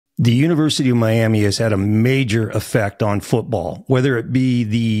The University of Miami has had a major effect on football, whether it be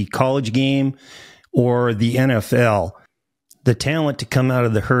the college game or the NFL. The talent to come out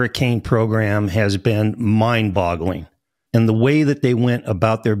of the Hurricane program has been mind-boggling. And the way that they went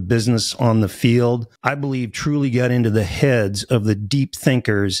about their business on the field, I believe truly got into the heads of the deep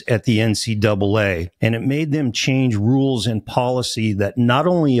thinkers at the NCAA. And it made them change rules and policy that not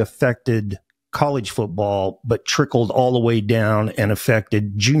only affected college football, but trickled all the way down and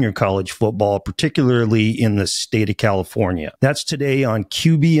affected junior college football, particularly in the state of California. That's today on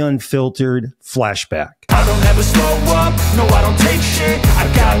QB Unfiltered Flashback. I don't ever slow up, no I don't take shit.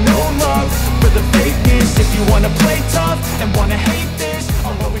 I got no love for the fakeness. If you wanna play tough and wanna hate this,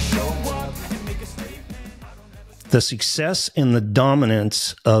 I'll always show up and make a statement. The success and the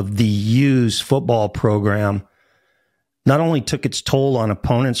dominance of the U's football program not only took its toll on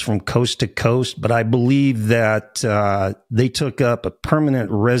opponents from coast to coast, but I believe that they took up a permanent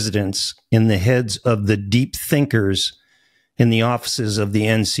residence in the heads of the deep thinkers in the offices of the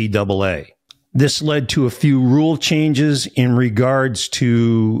NCAA. This led to a few rule changes in regards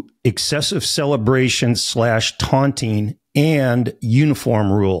to excessive celebration / taunting and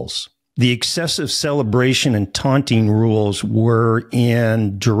uniform rules. The excessive celebration and taunting rules were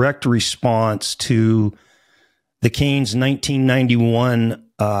in direct response to the Canes' 1991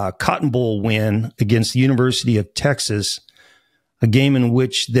 Cotton Bowl win against the University of Texas, a game in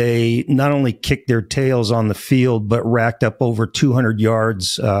which they not only kicked their tails on the field, but racked up over 200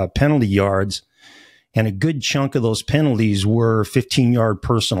 yards, penalty yards, and a good chunk of those penalties were 15-yard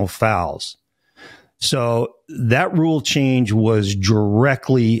personal fouls. So that rule change was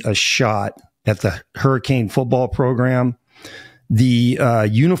directly a shot at the Hurricane football program. The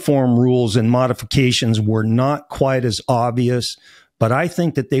uniform rules and modifications were not quite as obvious, but I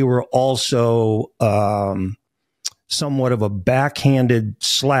think that they were also somewhat of a backhanded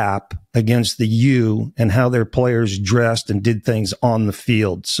slap against the U and how their players dressed and did things on the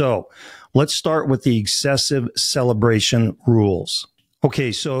field. So let's start with the excessive celebration rules.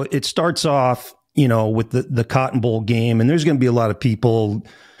 Okay, so it starts off, with the Cotton Bowl game, and there's going to be a lot of people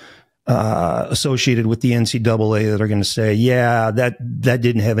associated with the NCAA that are going to say, yeah, that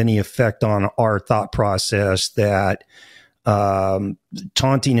didn't have any effect on our thought process, that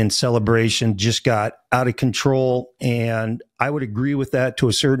taunting and celebration just got out of control. And I would agree with that to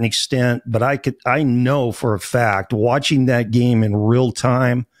a certain extent, but I know for a fact, watching that game in real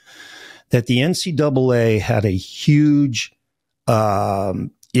time, that the NCAA had a huge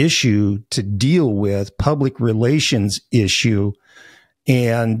issue to deal with, public relations issue.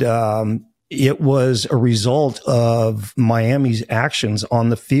 And it was a result of Miami's actions on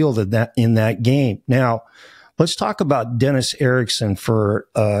the field in that game. Now, let's talk about Dennis Erickson for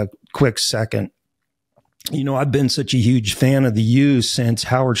a quick second. I've been such a huge fan of the U since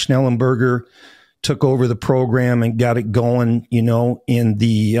Howard Schnellenberger took over the program and got it going, in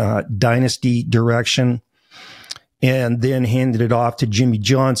the dynasty direction, and then handed it off to Jimmy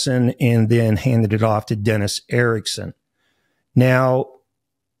Johnson, and then handed it off to Dennis Erickson. Now,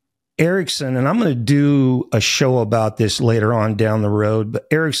 Erickson, and I'm going to do a show about this later on down the road, but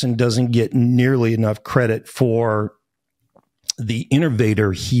Erickson doesn't get nearly enough credit for the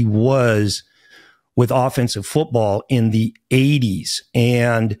innovator he was with offensive football in the 80s.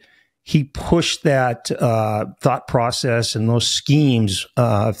 And he pushed that thought process and those schemes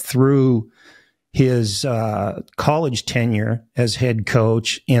through his college tenure as head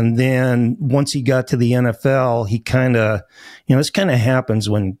coach. And then once he got to the NFL, he kind of, this kind of happens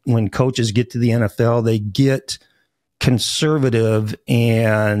when coaches get to the NFL, they get conservative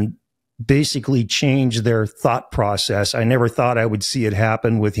and basically change their thought process. I never thought I would see it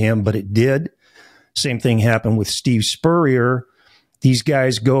happen with him, but it did. Same thing happened with Steve Spurrier. These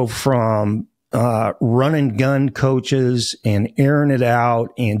guys go from run and gun coaches and airing it out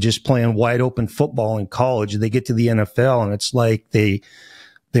and just playing wide open football in college. They get to the NFL and it's like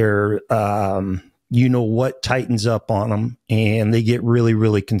their what tightens up on them, and they get really,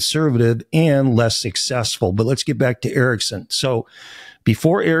 really conservative and less successful. But let's get back to Erickson. So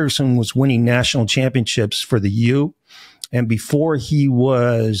before Erickson was winning national championships for the U, and before he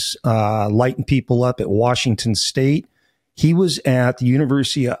was lighting people up at Washington State, he was at the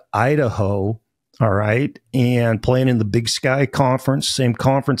University of Idaho, all right, and playing in the Big Sky Conference, same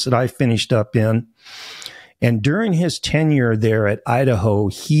conference that I finished up in. And during his tenure there at Idaho,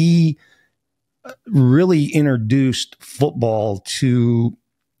 he really introduced football to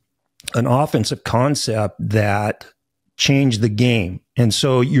an offensive concept that changed the game. And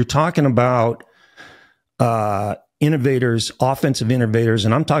so you're talking about innovators, offensive innovators,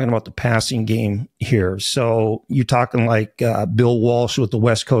 and I'm talking about the passing game here. So you're talking like Bill Walsh with the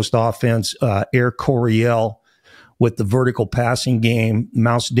West Coast offense, Air Coryell with the vertical passing game,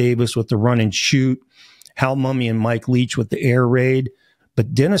 Mouse Davis with the run and shoot, Hal Mummy and Mike Leach with the air raid.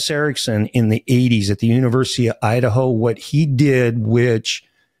 But Dennis Erickson in the 80s at the University of Idaho, what he did, which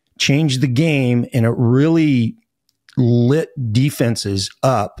changed the game and it really lit defenses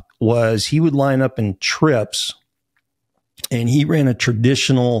up, was he would line up in trips, and he ran a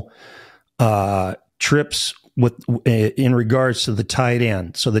traditional trips with in regards to the tight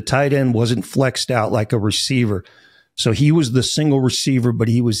end. So the tight end wasn't flexed out like a receiver. So he was the single receiver, but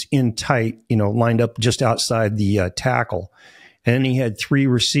he was in tight, lined up just outside the tackle. And then he had three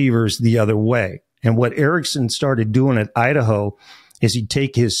receivers the other way. And what Erickson started doing at Idaho is he'd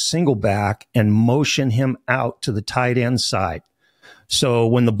take his single back and motion him out to the tight end side. So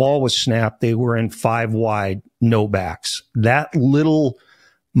when the ball was snapped, they were in 5 wide, no backs. That little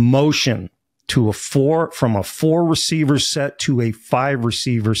motion to from a 4 receiver set to a 5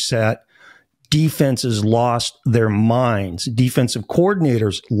 receiver set, defenses lost their minds. Defensive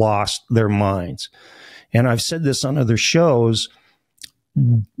coordinators lost their minds. And I've said this on other shows,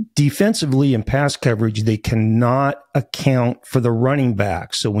 defensively in pass coverage, they cannot account for the running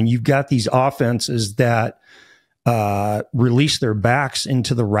back. So when you've got these offenses that release their backs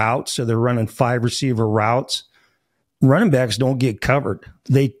into the route, so they're running 5 receiver routes, running backs don't get covered.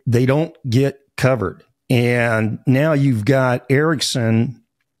 They don't get covered. And now you've got Erickson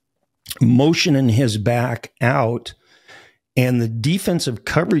motioning his back out, and the defensive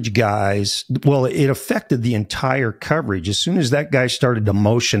coverage guys, well, it affected the entire coverage. As soon as that guy started to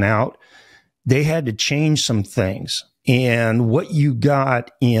motion out, they had to change some things. And what you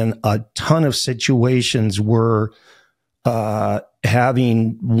got in a ton of situations were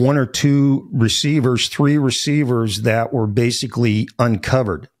having 1 or 2 receivers, 3 receivers that were basically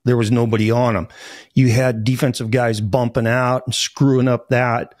uncovered. There was nobody on them. You had defensive guys bumping out and screwing up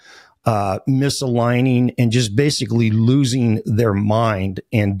that, misaligning, and just basically losing their mind.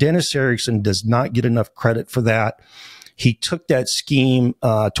 And Dennis Erickson does not get enough credit for that. He took that scheme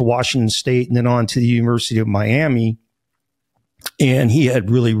to Washington State and then on to the University of Miami, and he had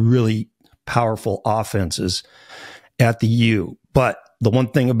really, really powerful offenses at the U. But the one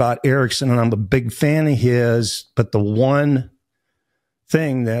thing about Erickson, and I'm a big fan of his, but the one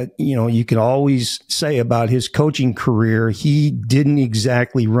thing that, you can always say about his coaching career, he didn't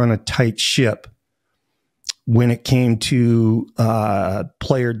exactly run a tight ship when it came to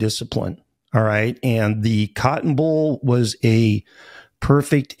player discipline. All right. And the Cotton Bowl was a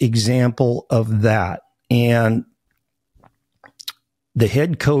perfect example of that. And the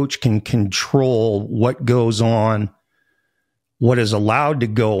head coach can control what goes on, what is allowed to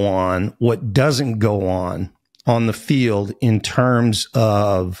go on, what doesn't go on the field in terms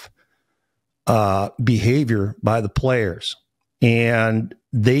of behavior by the players. And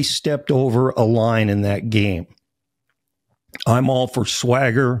they stepped over a line in that game. I'm all for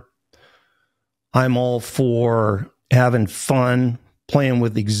swagger. I'm all for having fun, playing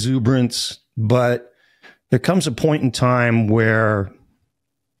with exuberance. But there comes a point in time where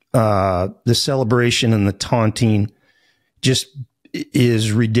the celebration and the taunting just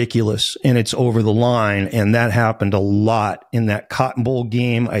is ridiculous, and it's over the line. And that happened a lot in that Cotton Bowl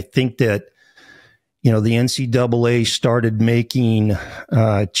game. I think that, the NCAA started making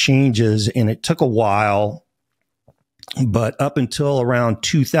changes, and it took a while. But up until around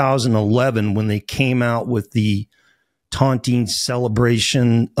 2011, when they came out with the taunting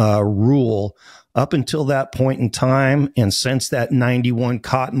celebration rule, up until that point in time, and since that 91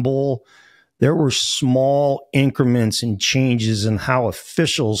 Cotton Bowl, there were small increments and changes in how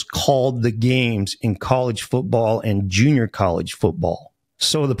officials called the games in college football and junior college football.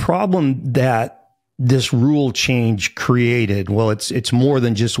 So the problem that this rule change created, well, it's more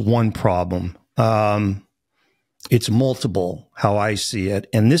than just one problem. It's multiple, how I see it.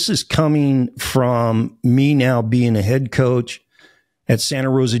 And this is coming from me now being a head coach at Santa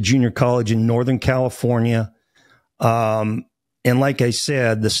Rosa Junior College in Northern California. And like I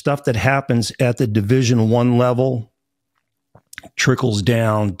said, the stuff that happens at the Division I level trickles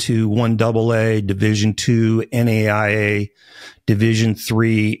down to 1AA, Division II, NAIA, Division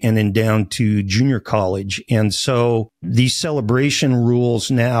III, and then down to junior college. And so these celebration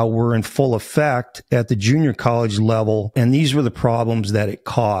rules now were in full effect at the junior college level. And these were the problems that it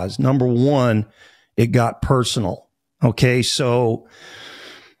caused. Number one, it got personal. Okay, so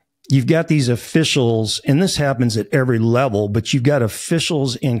you've got these officials, and this happens at every level, but you've got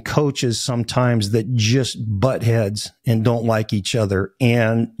officials and coaches sometimes that just butt heads and don't like each other.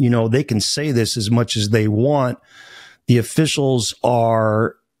 And, they can say this as much as they want, the officials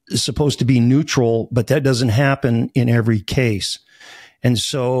are supposed to be neutral, but that doesn't happen in every case. And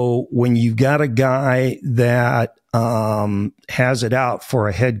so when you've got a guy that has it out for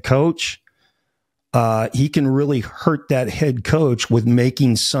a head coach, he can really hurt that head coach with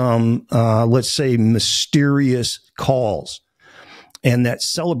making some, let's say, mysterious calls. And that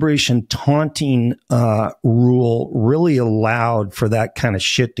celebration taunting rule really allowed for that kind of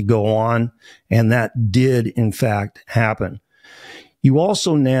shit to go on. And that did, in fact, happen. You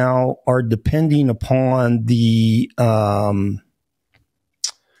also now are depending upon the, how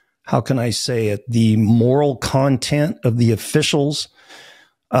can I say it, the moral content of the officials,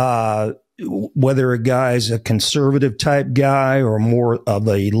 whether a guy's a conservative type guy or more of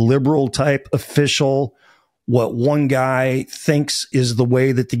a liberal type official. What one guy thinks is the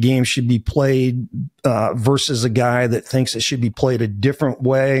way that the game should be played versus a guy that thinks it should be played a different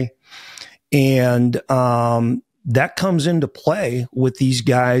way. And that comes into play with these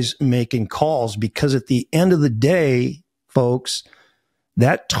guys making calls, because at the end of the day, folks,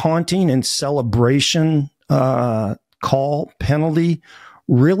 that taunting and celebration call penalty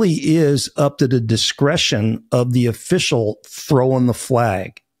really is up to the discretion of the official throwing the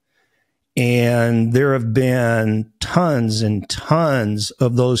flag. And there have been tons and tons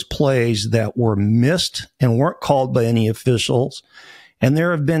of those plays that were missed and weren't called by any officials. And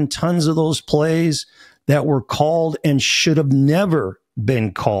there have been tons of those plays that were called and should have never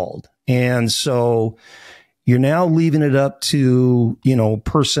been called. And so you're now leaving it up to, you know,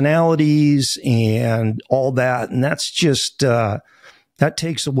 personalities and all that. And that's just, that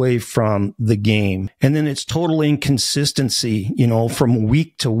takes away from the game. And then it's total inconsistency. You know, from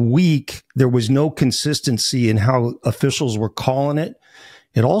week to week, there was no consistency in how officials were calling it.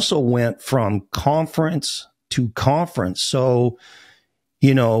 It also went from conference to conference. So,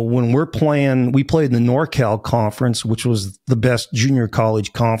 you know, when we're playing, we played in the NorCal conference, which was the best junior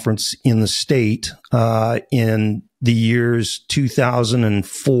college conference in the state, in the years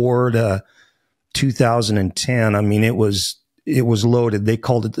 2004 to 2010. I mean, it was loaded. They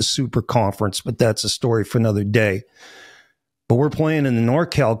called it the Super Conference, but that's a story for another day. But we're playing in the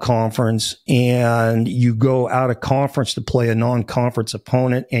NorCal conference, and you go out of conference to play a non-conference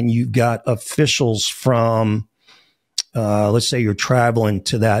opponent, and you've got officials from, let's say you're traveling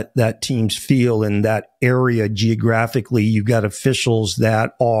to that team's field in that area geographically. You've got officials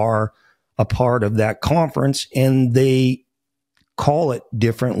that are a part of that conference, and they call it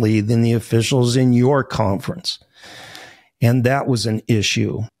differently than the officials in your conference. And that was an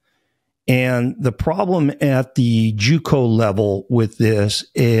issue. And the problem at the JUCO level with this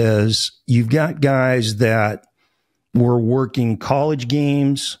is you've got guys that were working college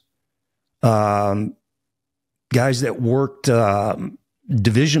games, guys that worked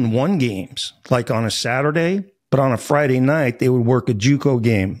Division I games, like on a Saturday, but on a Friday night, they would work a JUCO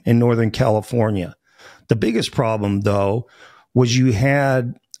game in Northern California. The biggest problem, though, was you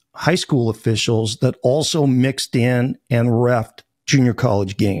had high school officials that also mixed in and reffed junior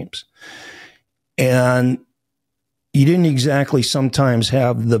college games. And you didn't exactly sometimes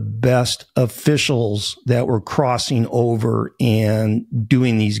have the best officials that were crossing over and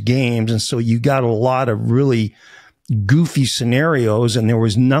doing these games. And so you got a lot of really goofy scenarios, and there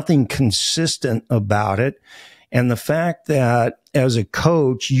was nothing consistent about it. And the fact that as a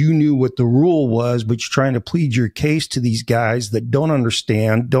coach, you knew what the rule was, but you're trying to plead your case to these guys that don't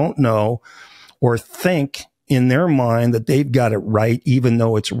understand, don't know, or think in their mind that they've got it right, even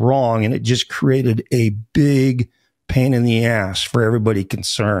though it's wrong. And it just created a big pain in the ass for everybody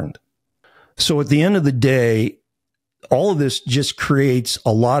concerned. So at the end of the day, all of this just creates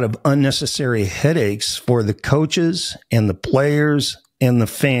a lot of unnecessary headaches for the coaches and the players and the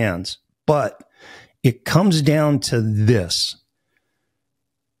fans. But it comes down to this.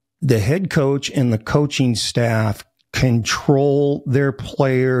 The head coach and the coaching staff control their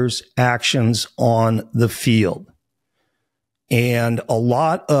players' actions on the field. And a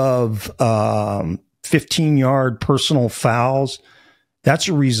lot of 15-yard personal fouls, that's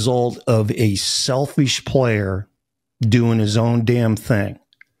a result of a selfish player doing his own damn thing.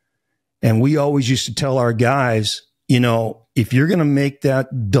 And we always used to tell our guys, you know, if you're going to make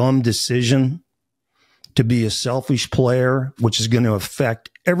that dumb decision to be a selfish player, which is going to affect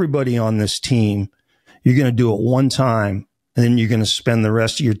everybody on this team, you're going to do it one time, and then you're going to spend the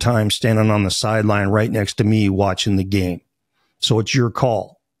rest of your time standing on the sideline right next to me watching the game. So it's your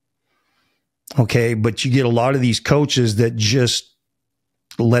call. Okay, but you get a lot of these coaches that just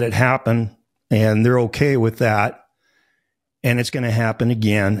let it happen, and they're okay with that. And it's going to happen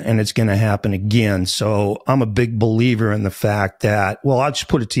again, and it's going to happen again. So I'm a big believer in the fact that, well, I'll just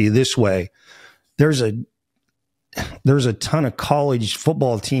put it to you this way. There's a there's a ton of college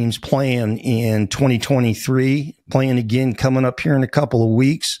football teams playing in 2023, playing again coming up here in a couple of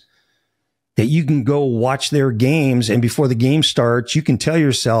weeks, that you can go watch their games, and before the game starts, you can tell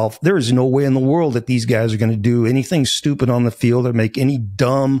yourself there is no way in the world that these guys are going to do anything stupid on the field or make any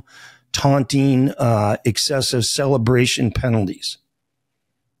dumb, taunting, excessive celebration penalties.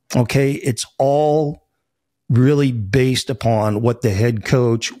 Okay, it's all really based upon what the head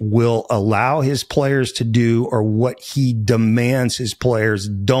coach will allow his players to do or what he demands his players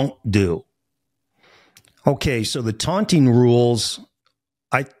don't do. Okay, so the taunting rules,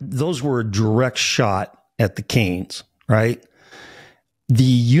 those were a direct shot at the Canes, right? The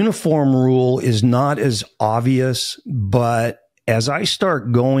uniform rule is not as obvious, but as I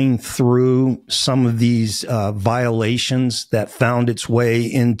start going through some of these violations that found its way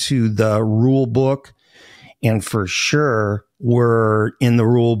into the rule book, and for sure were in the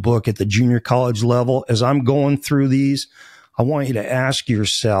rule book at the junior college level, as I'm going through these, I want you to ask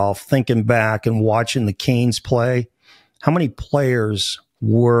yourself, thinking back and watching the Canes play, how many players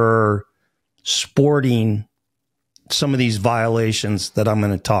were sporting some of these violations that I'm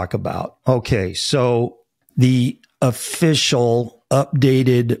going to talk about? Okay, so the official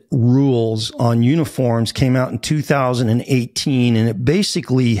updated rules on uniforms came out in 2018, and it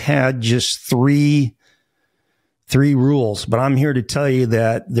basically had just three rules. But I'm here to tell you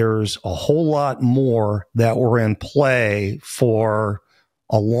that there's a whole lot more that were in play for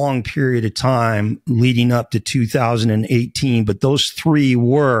a long period of time leading up to 2018. But those three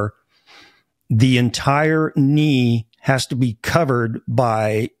were: the entire knee has to be covered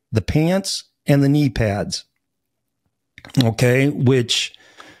by the pants and the knee pads. Okay, which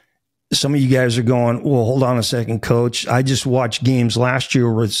some of you guys are going, well, hold on a second, coach. I just watched games last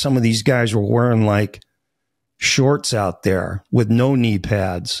year where some of these guys were wearing like shorts out there with no knee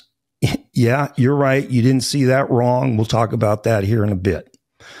pads. Yeah, you're right. You didn't see that wrong. We'll talk about that here in a bit.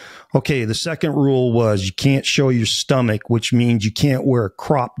 Okay, the second rule was you can't show your stomach, which means you can't wear a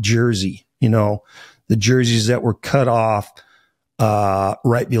crop jersey. You know, the jerseys that were cut off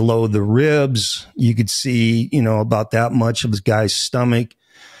right below the ribs. You could see, you know, about that much of this guy's stomach.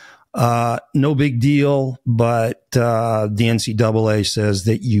 No big deal, but the NCAA says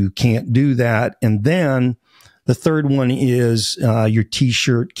that you can't do that. And then the third one is your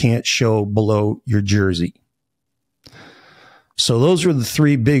T-shirt can't show below your jersey. So those are the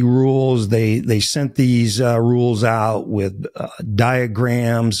three big rules. They sent these rules out with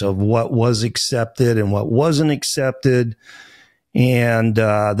diagrams of what was accepted and what wasn't accepted. And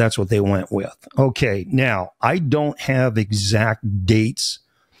that's what they went with. Okay, now, I don't have exact dates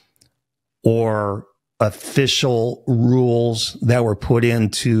or official rules that were put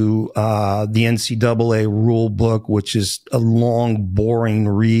into the NCAA rule book, which is a long, boring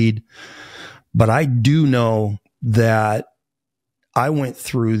read. But I do know that I went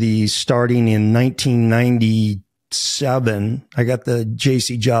through these starting in 1997. I got the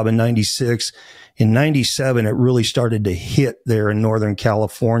JC job in 96. In 97, it really started to hit there in Northern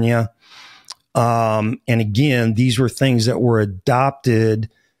California. And again, these were things that were adopted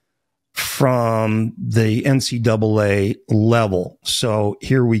from the NCAA level. So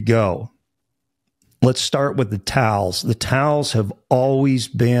here we go. Let's start with the towels. The towels have always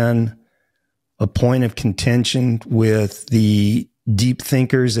been a point of contention with the deep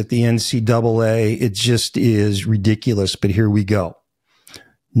thinkers at the NCAA. It just is ridiculous, but here we go.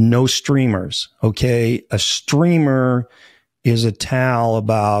 No streamers, okay? A streamer is a towel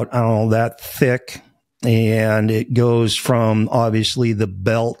about, I don't know, that thick, and it goes from obviously the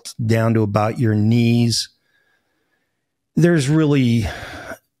belt down to about your knees. There's really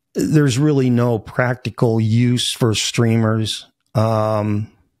no practical use for streamers,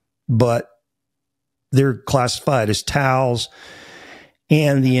 but they're classified as towels.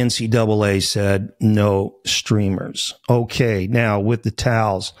 And the NCAA said no streamers. Okay, now with the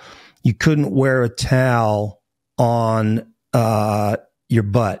towels, you couldn't wear a towel on your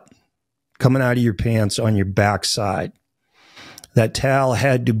butt, coming out of your pants on your backside. That towel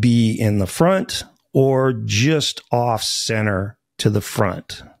had to be in the front or just off center to the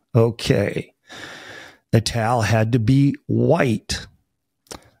front. Okay. The towel had to be white.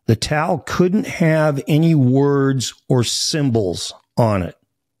 The towel couldn't have any words or symbols on it.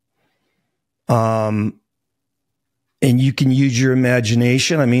 And you can use your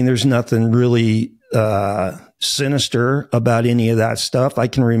imagination. I mean, there's nothing really sinister about any of that stuff. I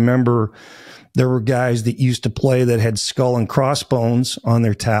can remember there were guys that used to play that had skull and crossbones on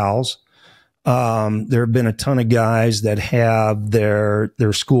their towels. There have been a ton of guys that have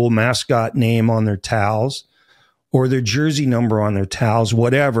their school mascot name on their towels or their jersey number on their towels,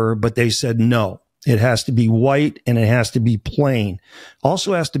 whatever, but they said no. It has to be white and it has to be plain.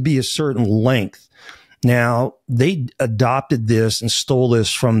 Also has to be a certain length. Now, they adopted this and stole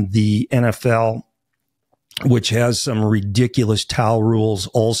this from the NFL, which has some ridiculous towel rules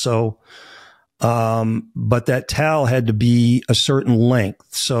also. But that towel had to be a certain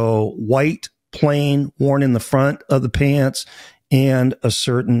length. So white, plain, worn in the front of the pants, and a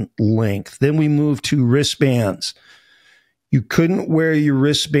certain length. Then we moved to wristbands. You couldn't wear your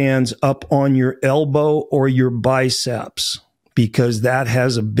wristbands up on your elbow or your biceps because that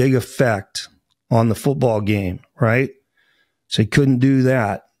has a big effect on the football game, right? So you couldn't do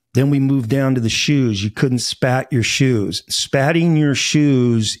that. Then we moved down to the shoes. You couldn't spat your shoes. Spatting your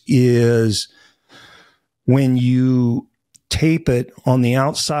shoes is when you tape it on the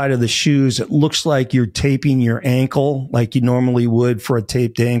outside of the shoes. It looks like you're taping your ankle like you normally would for a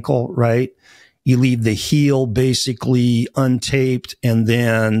taped ankle, right? You leave the heel basically untaped, and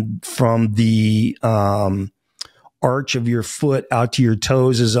then from the arch of your foot out to your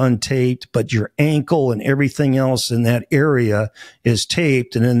toes is untaped, but your ankle and everything else in that area is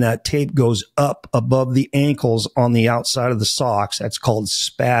taped, and then that tape goes up above the ankles on the outside of the socks. That's called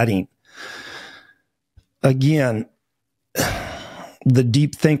spatting. Again, the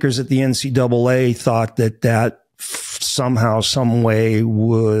deep thinkers at the NCAA thought that somehow, some way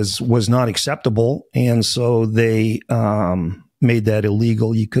was not acceptable, and so they made that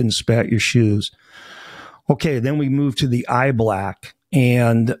illegal. You couldn't spat your shoes. Okay, then we moved to the eye black,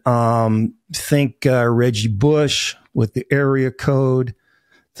 and think Reggie Bush with the area code.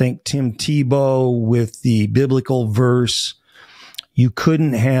 Think Tim Tebow with the biblical verse. You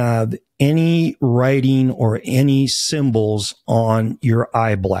couldn't have any writing or any symbols on your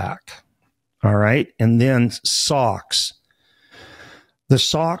eye black. All right. And then socks. The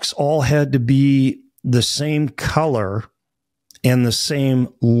socks all had to be the same color and the same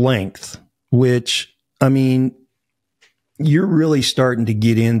length, which, I mean, you're really starting to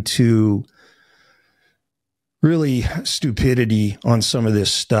get into really stupidity on some of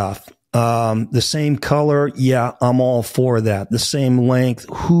this stuff. The same color. Yeah, I'm all for that. The same length.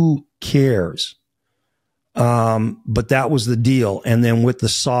 Who cares? But that was the deal. And then with the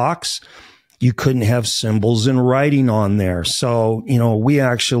socks, you couldn't have symbols and writing on there. So, you know, we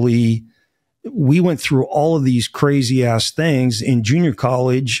went through all of these crazy ass things in junior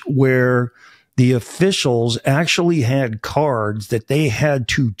college where the officials actually had cards that they had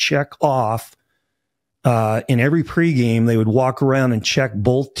to check off. In every pregame, they would walk around and check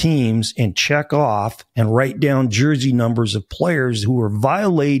both teams and check off and write down jersey numbers of players who were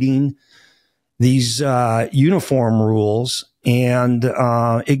violating these uniform rules. And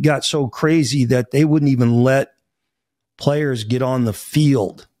it got so crazy that they wouldn't even let players get on the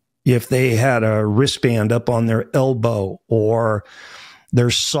field if they had a wristband up on their elbow or their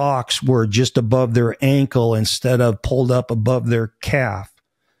socks were just above their ankle instead of pulled up above their calf.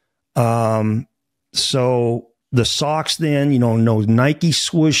 So the socks then, you know, no Nike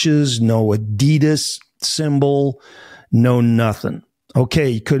swooshes, no Adidas symbol, no nothing. Okay,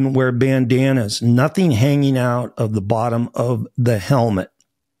 you couldn't wear bandanas, nothing hanging out of the bottom of the helmet.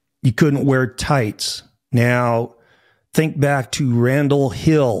 You couldn't wear tights. Now, think back to Randall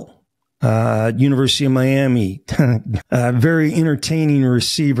Hill, University of Miami, a very entertaining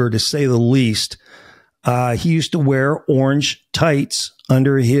receiver to say the least. He used to wear orange tights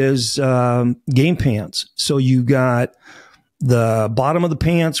under his game pants. So you got the bottom of the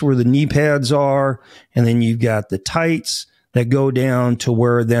pants where the knee pads are, and then you've got the tights that go down to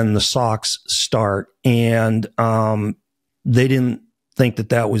where then the socks start. And they didn't think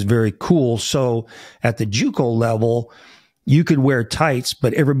that was very cool. So at the JUCO level, you could wear tights,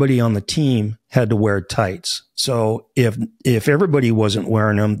 but everybody on the team had to wear tights. So if everybody wasn't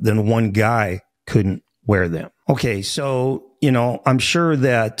wearing them, then one guy couldn't wear them. Okay, so, you know, I'm sure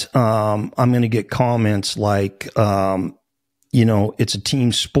that I'm going to get comments like, you know, it's a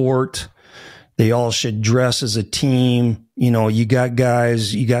team sport. They all should dress as a team. You know, you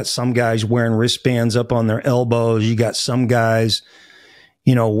got some guys wearing wristbands up on their elbows. You got some guys,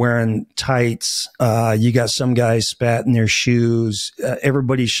 you know, wearing tights. You got some guys spatting their shoes.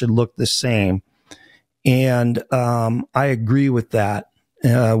 Everybody should look the same. And I agree with that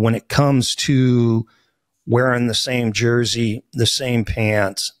when it comes to wearing the same jersey, the same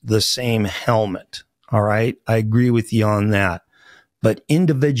pants, the same helmet. All right. I agree with you on that. But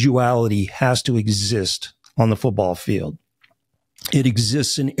individuality has to exist on the football field. It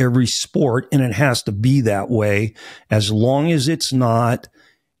exists in every sport, and it has to be that way as long as it's not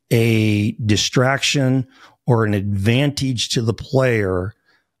a distraction or an advantage to the player,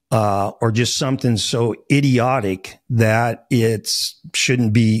 or just something so idiotic that it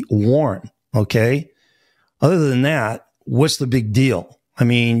shouldn't be worn. Okay. Other than that, what's the big deal? I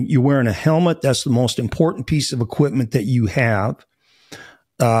mean, you're wearing a helmet. That's the most important piece of equipment that you have.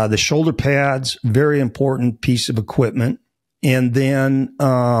 The shoulder pads, very important piece of equipment. And then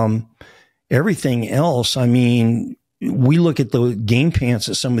everything else, I mean, we look at the game pants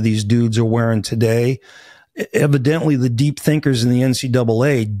that some of these dudes are wearing today. Evidently, the deep thinkers in the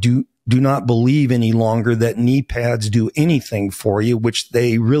NCAA do not believe any longer that knee pads do anything for you, which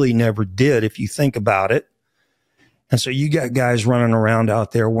they really never did if you think about it. And so you got guys running around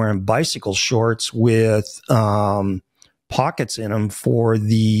out there wearing bicycle shorts with pockets in them for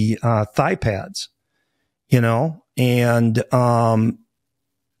the thigh pads, you know, and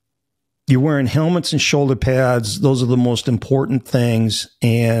you're wearing helmets and shoulder pads. Those are the most important things.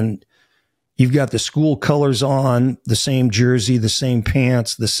 And you've got the school colors on, the same jersey, the same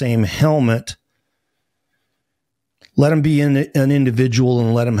pants, the same helmet. Let them be an individual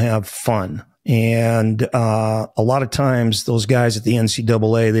and let them have fun. And a lot of times those guys at the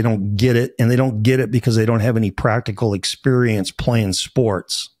NCAA, they don't get it, and they don't get it because they don't have any practical experience playing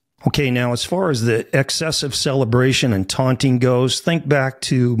sports. Okay, now as far as the excessive celebration and taunting goes, think back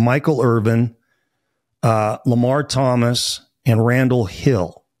to Michael Irvin, Lamar Thomas, and Randall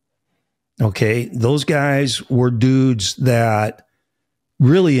Hill. Okay, those guys were dudes that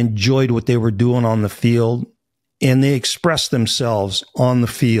really enjoyed what they were doing on the field, and they expressed themselves on the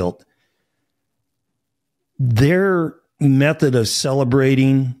field. Their method of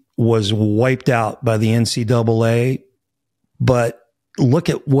celebrating was wiped out by the NCAA, but look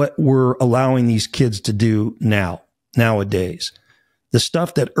at what we're allowing these kids to do nowadays. The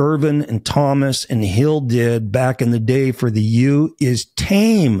stuff that Irvin and Thomas and Hill did back in the day for the U is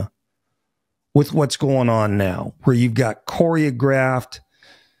tame with what's going on now, where you've got choreographed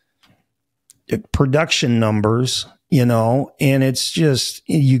production numbers, you know, and it's just,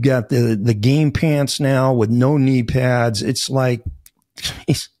 you got the game pants now with no knee pads. It's like,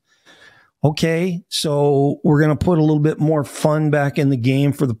 okay, so we're going to put a little bit more fun back in the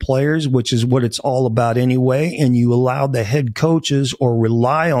game for the players, which is what it's all about anyway. And you allow the head coaches, or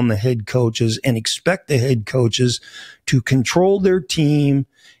rely on the head coaches and expect the head coaches to control their team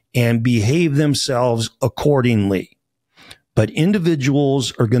and behave themselves accordingly. But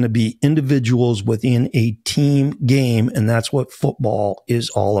individuals are going to be individuals within a team game, and that's what football is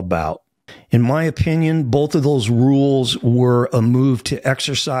all about. In my opinion, both of those rules were a move to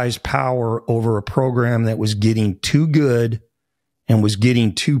exercise power over a program that was getting too good and was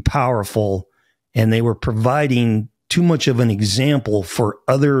getting too powerful, and they were providing too much of an example for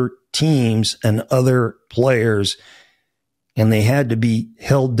other teams and other players, and they had to be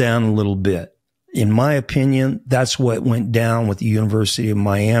held down a little bit. In my opinion, that's what went down with the University of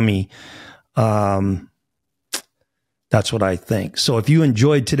Miami. That's what I think. So if you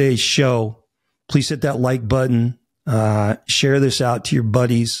enjoyed today's show, please hit that like button, share this out to your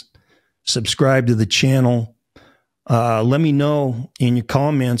buddies, subscribe to the channel. Let me know in your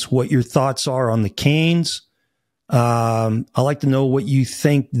comments what your thoughts are on the Canes. I'd like to know what you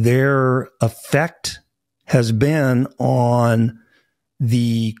think their effect has been on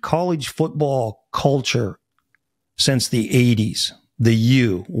the college football culture since the 80s, the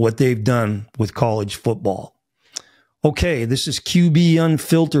U, what they've done with college football. Okay, this is QB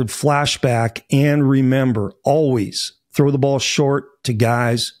Unfiltered Flashback, and remember, always throw the ball short to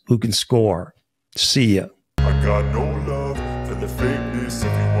guys who can score. See ya. I got no love for the fakeness. If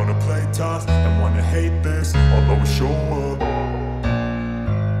you wanna play tough and wanna hate this, I'll always show up.